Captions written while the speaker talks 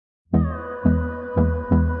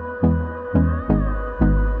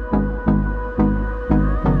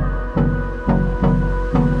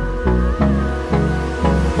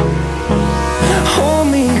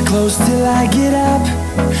close till I get up.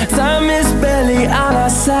 Time is barely on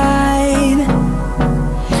our side.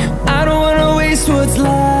 I don't wanna waste what's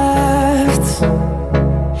left.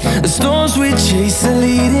 The storms we chase are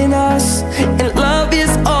leading us, and love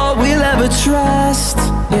is all we'll ever trust.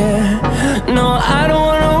 Yeah, no, I don't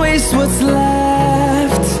wanna waste what's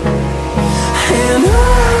left. And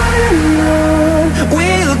on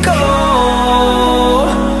we'll go,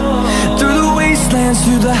 through the wastelands,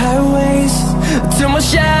 through the highways, till my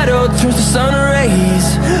shadow turns to sun rays.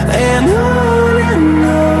 And on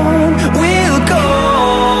we'll go,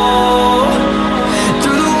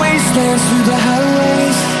 through the wastelands, through the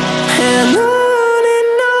highways, and on.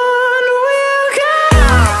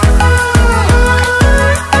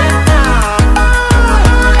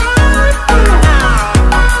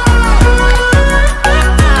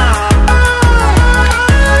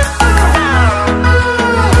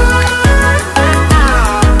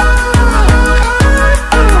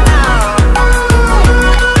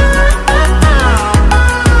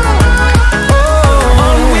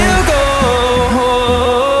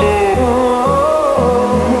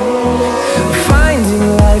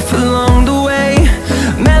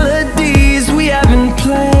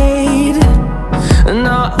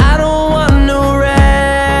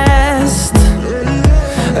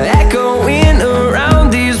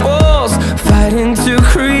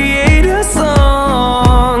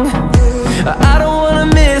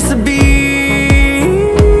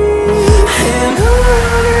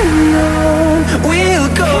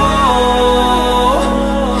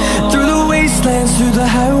 Through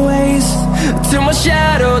the highways, till my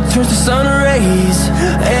shadow turns to sun rays.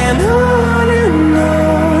 And on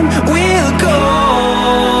we'll go,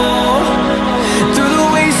 through the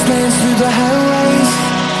wastelands, through the highways,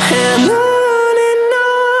 and on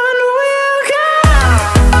we'll go.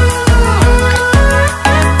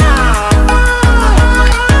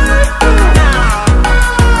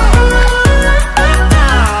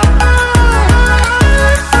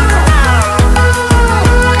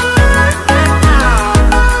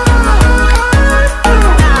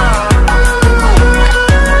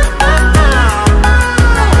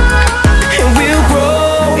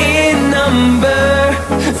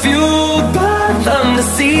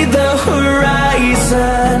 See the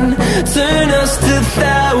horizon turn us to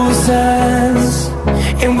thousands,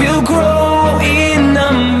 and we'll grow in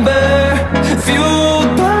number, fueled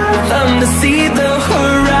by them. To see the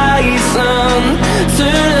horizon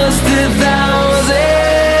turn us to thousands,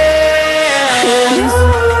 and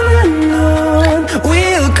on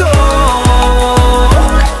we'll go,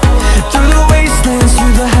 through the wastelands,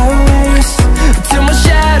 through the highways, till my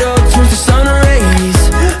shadow turns to sun rays.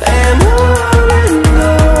 And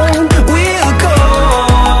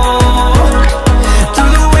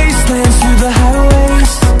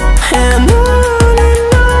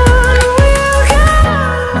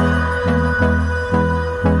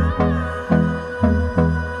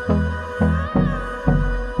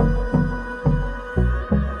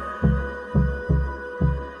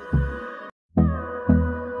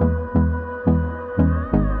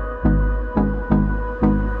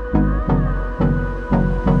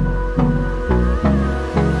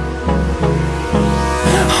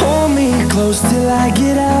close till I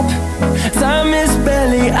get up. Time is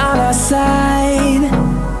barely on our side.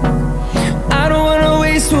 I don't wanna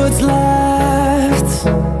waste what's left.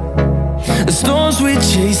 The storms we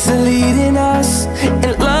chase are leading us,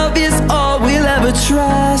 and love is all we'll ever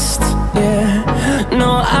trust. Yeah, no,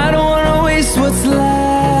 I don't wanna waste what's left.